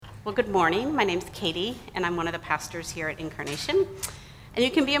Well, good morning. My name's Katie, and I'm one of the pastors here at Incarnation. And you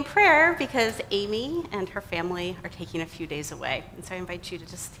can be in prayer because Amy and her family are taking a few days away. And so I invite you to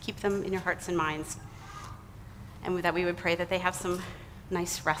just keep them in your hearts and minds. And with that, we would pray that they have some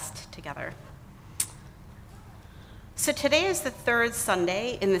nice rest together. So today is the third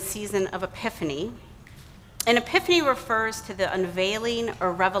Sunday in the season of Epiphany. And Epiphany refers to the unveiling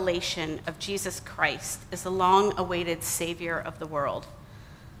or revelation of Jesus Christ as the long-awaited Savior of the world,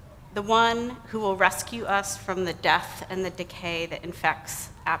 the one who will rescue us from the death and the decay that infects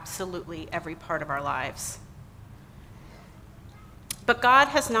absolutely every part of our lives. But God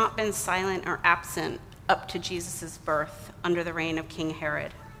has not been silent or absent up to Jesus' birth under the reign of King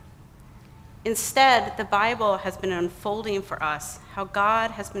Herod. Instead, the Bible has been unfolding for us how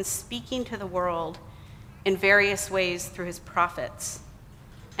God has been speaking to the world in various ways through his prophets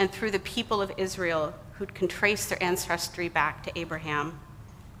and through the people of Israel who can trace their ancestry back to Abraham.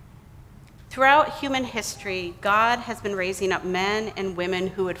 Throughout human history, God has been raising up men and women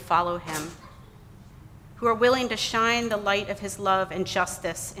who would follow him, who are willing to shine the light of his love and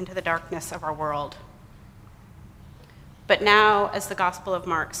justice into the darkness of our world. But now, as the Gospel of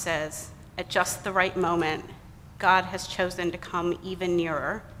Mark says, at just the right moment, God has chosen to come even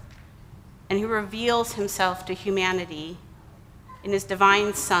nearer, and he reveals himself to humanity in his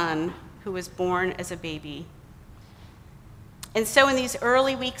divine Son, who was born as a baby. And so in these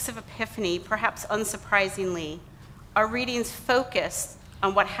early weeks of Epiphany, perhaps unsurprisingly, our readings focus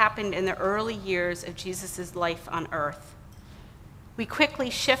on what happened in the early years of Jesus' life on earth. We quickly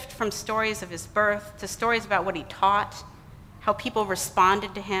shift from stories of his birth to stories about what he taught, how people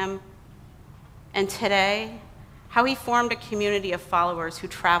responded to him, and today, how he formed a community of followers who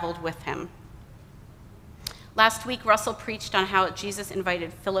traveled with him. Last week, Russell preached on how Jesus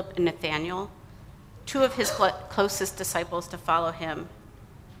invited Philip and Nathaniel, two of his closest disciples, to follow him.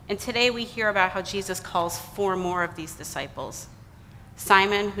 And today we hear about how Jesus calls four more of these disciples: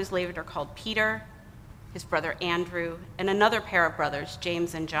 Simon, who's later called Peter, his brother Andrew, and another pair of brothers,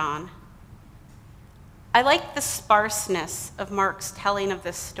 James and John. I like the sparseness of Mark's telling of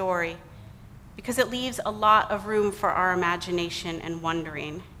this story because it leaves a lot of room for our imagination and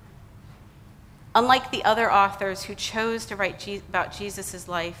wondering. Unlike the other authors who chose to write about Jesus'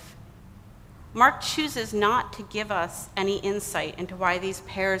 life, Mark chooses not to give us any insight into why these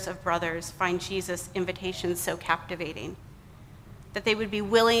pairs of brothers find Jesus' invitation so captivating, that they would be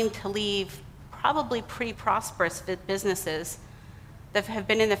willing to leave probably pretty prosperous businesses that have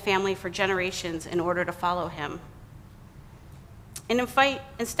been in the family for generations in order to follow him. And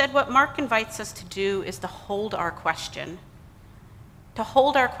instead, what Mark invites us to do is to hold our question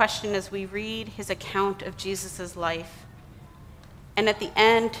as we read his account of Jesus' life, and at the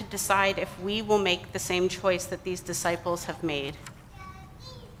end to decide if we will make the same choice that these disciples have made.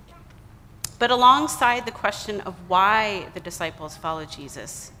 But alongside the question of why the disciples follow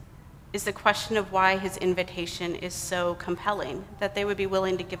Jesus is the question of why his invitation is so compelling, that they would be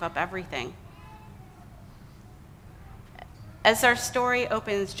willing to give up everything. As our story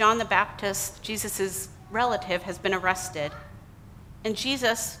opens, John the Baptist, Jesus' relative, has been arrested. And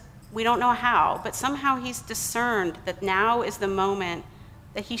Jesus, we don't know how, but somehow he's discerned that now is the moment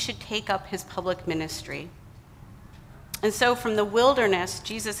that he should take up his public ministry. And so from the wilderness,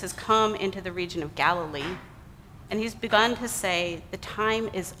 Jesus has come into the region of Galilee, and he's begun to say, the time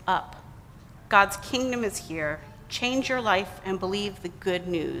is up. God's kingdom is here. Change your life and believe the good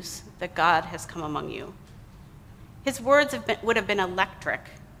news that God has come among you. His words would have been electric.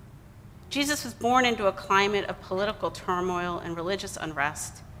 Jesus was born into a climate of political turmoil and religious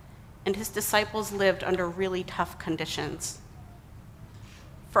unrest, and his disciples lived under really tough conditions.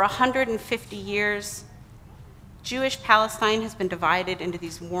 For 150 years, Jewish Palestine has been divided into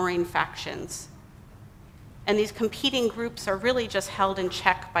these warring factions, and these competing groups are really just held in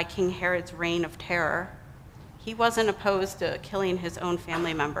check by King Herod's reign of terror. He wasn't opposed to killing his own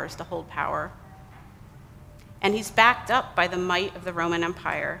family members to hold power. And he's backed up by the might of the Roman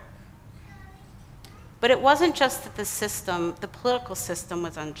Empire. But it wasn't just that the political system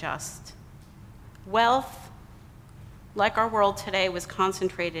was unjust. Wealth, like our world today, was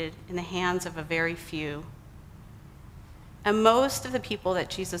concentrated in the hands of a very few. And most of the people that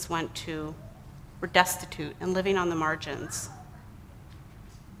Jesus went to were destitute and living on the margins.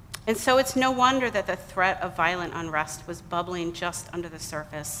 And so it's no wonder that the threat of violent unrest was bubbling just under the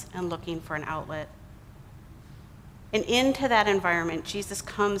surface and looking for an outlet. And into that environment, Jesus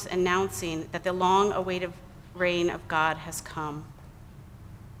comes announcing that the long-awaited reign of God has come.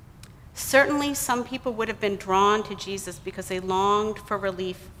 Certainly, some people would have been drawn to Jesus because they longed for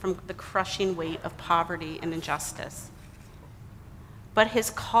relief from the crushing weight of poverty and injustice. But his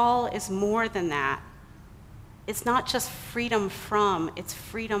call is more than that. It's not just freedom from, it's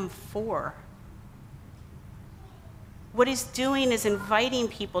freedom for. What he's doing is inviting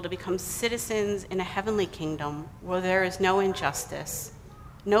people to become citizens in a heavenly kingdom where there is no injustice,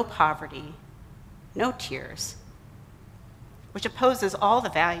 no poverty, no tears, which opposes all the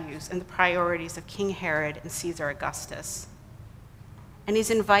values and the priorities of King Herod and Caesar Augustus. And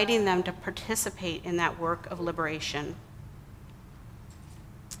he's inviting them to participate in that work of liberation.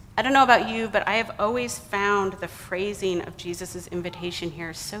 I don't know about you, but I have always found the phrasing of Jesus' invitation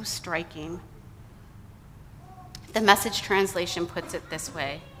here so striking. The Message translation puts it this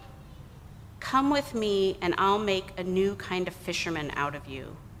way: "Come with me and I'll make a new kind of fisherman out of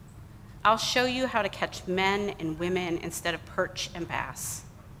you. I'll show you how to catch men and women instead of perch and bass."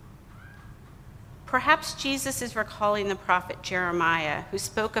 Perhaps Jesus is recalling the prophet Jeremiah, who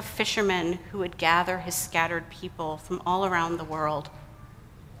spoke of fishermen who would gather his scattered people from all around the world.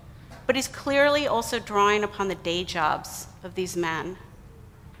 But he's clearly also drawing upon the day jobs of these men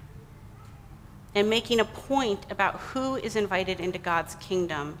and making a point about who is invited into God's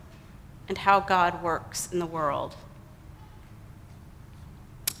kingdom and how God works in the world.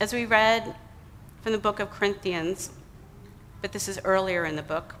 As we read from the book of Corinthians, but this is earlier in the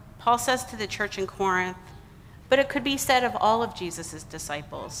book, Paul says to the church in Corinth, but it could be said of all of Jesus'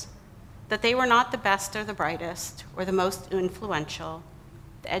 disciples, that they were not the best or the brightest or the most influential,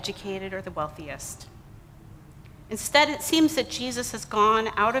 the educated or the wealthiest. Instead, it seems that Jesus has gone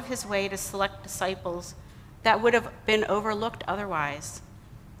out of his way to select disciples that would have been overlooked otherwise.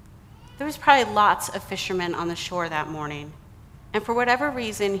 There was probably lots of fishermen on the shore that morning, and for whatever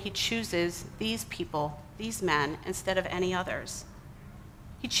reason, he chooses these people, these men, instead of any others.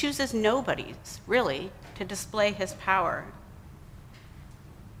 He chooses nobodies, really, to display his power.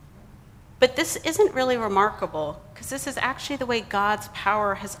 But this isn't really remarkable, because this is actually the way God's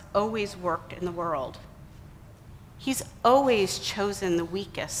power has always worked in the world. He's always chosen the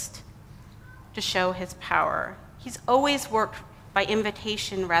weakest to show his power. He's always worked by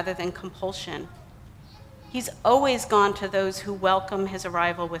invitation rather than compulsion. He's always gone to those who welcome his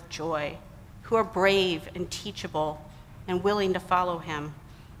arrival with joy, who are brave and teachable and willing to follow him.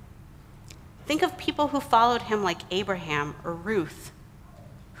 Think of people who followed him like Abraham or Ruth,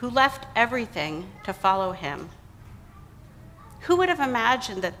 who left everything to follow him. Who would have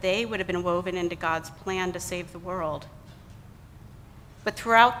imagined that they would have been woven into God's plan to save the world? But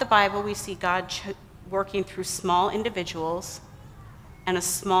throughout the Bible, we see God working through small individuals and a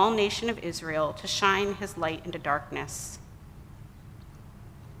small nation of Israel to shine his light into darkness.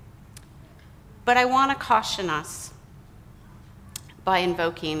 But I want to caution us by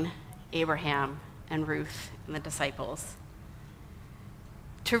invoking Abraham and Ruth and the disciples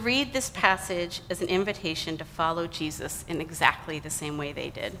to read this passage as an invitation to follow Jesus in exactly the same way they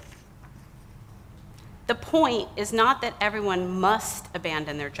did. The point is not that everyone must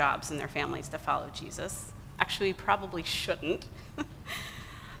abandon their jobs and their families to follow Jesus. Actually, we probably shouldn't.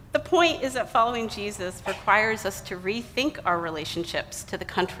 The point is that following Jesus requires us to rethink our relationships to the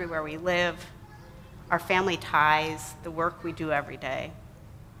country where we live, our family ties, the work we do every day.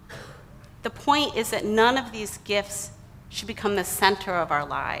 The point is that none of these gifts should become the center of our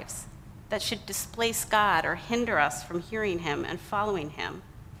lives, that should displace God or hinder us from hearing him and following him.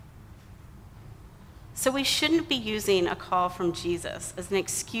 So we shouldn't be using a call from Jesus as an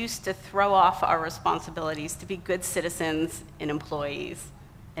excuse to throw off our responsibilities to be good citizens and employees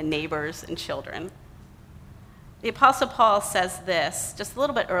and neighbors and children. The Apostle Paul says this just a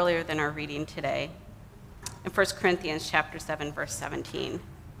little bit earlier than our reading today in 1 Corinthians chapter 7, verse 17.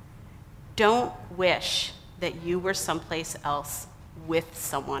 Don't wish that you were someplace else with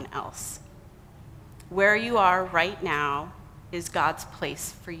someone else. Where you are right now is God's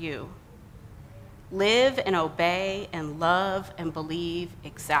place for you. Live and obey and love and believe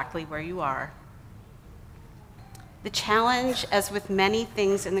exactly where you are. The challenge, as with many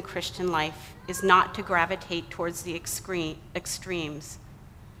things in the Christian life, is not to gravitate towards the extremes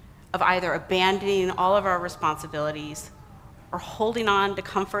of either abandoning all of our responsibilities or holding on to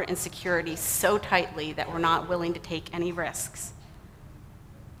comfort and security so tightly that we're not willing to take any risks.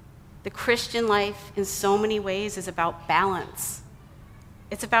 The Christian life, in so many ways, is about balance.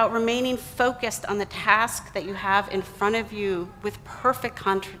 It's about remaining focused on the task that you have in front of you with perfect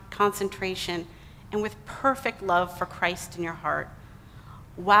concentration and with perfect love for Christ in your heart,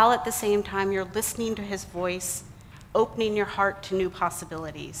 while at the same time you're listening to his voice, opening your heart to new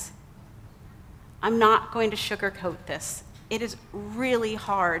possibilities. I'm not going to sugarcoat this. It is really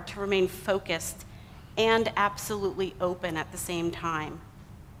hard to remain focused and absolutely open at the same time.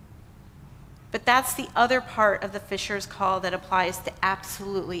 But that's the other part of the fisher's call that applies to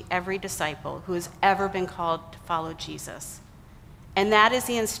absolutely every disciple who has ever been called to follow Jesus. And that is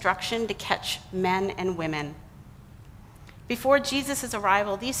the instruction to catch men and women. Before Jesus'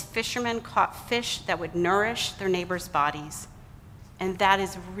 arrival, these fishermen caught fish that would nourish their neighbors' bodies. And that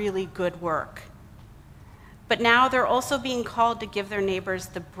is really good work. But now they're also being called to give their neighbors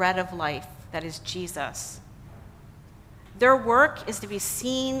the bread of life, that is Jesus. Their work is to be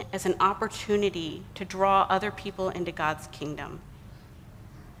seen as an opportunity to draw other people into God's kingdom.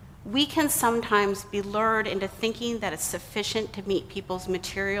 We can sometimes be lured into thinking that it's sufficient to meet people's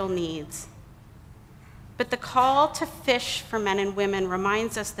material needs. But the call to fish for men and women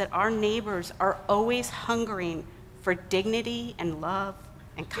reminds us that our neighbors are always hungering for dignity and love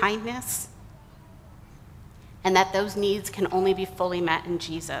and kindness, and that those needs can only be fully met in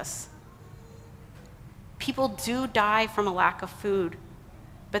Jesus. People do die from a lack of food,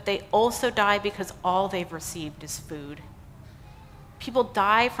 but they also die because all they've received is food. People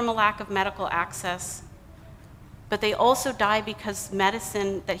die from a lack of medical access, but they also die because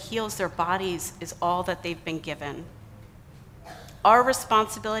medicine that heals their bodies is all that they've been given. Our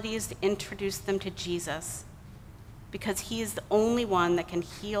responsibility is to introduce them to Jesus, because he is the only one that can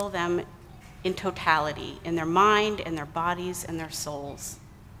heal them in totality, in their mind, in their bodies, and their souls.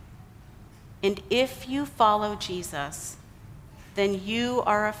 And if you follow Jesus, then you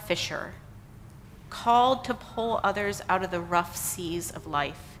are a fisher, called to pull others out of the rough seas of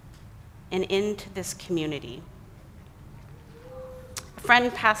life and into this community. A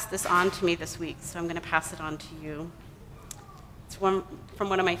friend passed this on to me this week, so I'm going to pass it on to you. It's from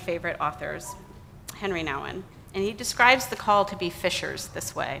one of my favorite authors, Henry Nouwen, and he describes the call to be fishers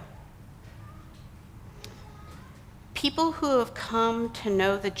this way. People who have come to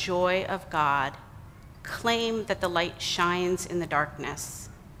know the joy of God claim that the light shines in the darkness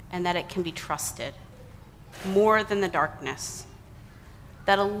and that it can be trusted more than the darkness,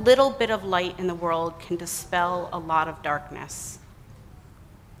 that a little bit of light in the world can dispel a lot of darkness.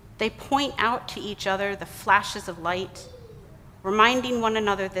 They point out to each other the flashes of light, reminding one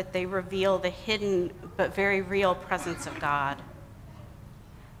another that they reveal the hidden but very real presence of God.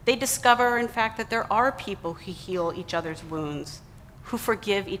 They discover, in fact, that there are people who heal each other's wounds, who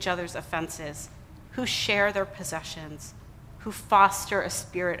forgive each other's offenses, who share their possessions, who foster a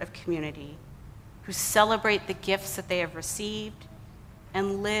spirit of community, who celebrate the gifts that they have received,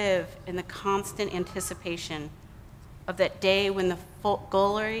 and live in the constant anticipation of that day when the full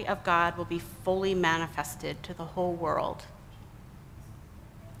glory of God will be fully manifested to the whole world.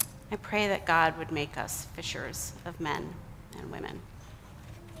 I pray that God would make us fishers of men and women.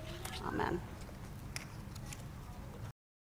 Amen.